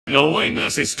No way, no,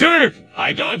 sister.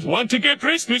 I don't want to get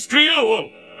Christmas tree.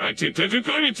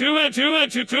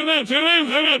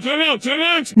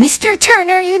 Mr.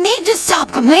 Turner, you need to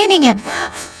stop complaining and...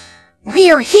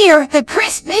 We are here, the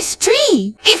Christmas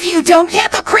tree. If you don't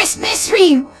get the Christmas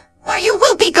tree, or you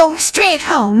will be going straight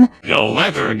home. No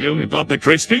matter you about the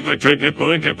Christmas tree, Mr.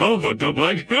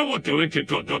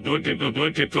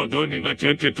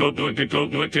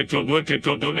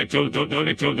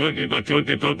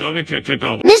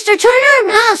 Turner,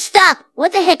 now stop!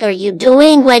 What the heck are you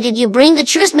doing? Why did you bring the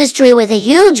Christmas tree with a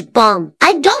huge bomb?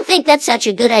 I don't think that's such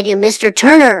a good idea, Mr.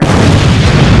 Turner.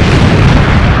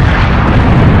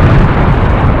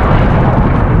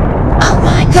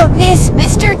 Goodness,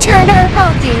 Mr. Turner,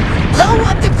 how do you blow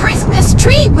up the Christmas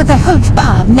tree with a huge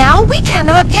bomb? Now we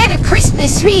cannot get a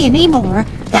Christmas tree anymore.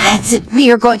 That's it.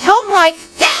 We are going home right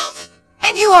now.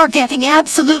 And you are getting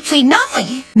absolutely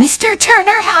nothing. Mr.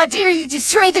 Turner, how dare you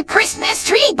destroy the Christmas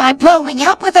tree by blowing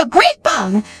up with a great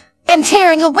bomb and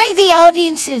tearing away the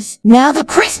audiences. Now the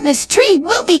Christmas tree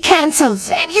will be cancelled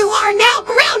and you are now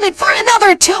grounded for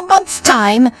another 2 months'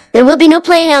 time. There will be no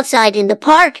playing outside in the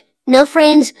park. No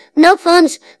friends, no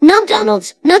funs, no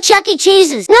McDonald's, no Chuck E.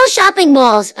 Cheese's, no shopping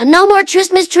malls, and no more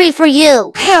Christmas tree for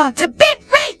you. Yeah, the bit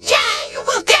right, yeah, you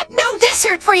will get no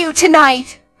dessert for you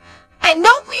tonight. And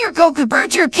no beer go to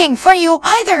Burger King for you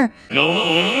either. No.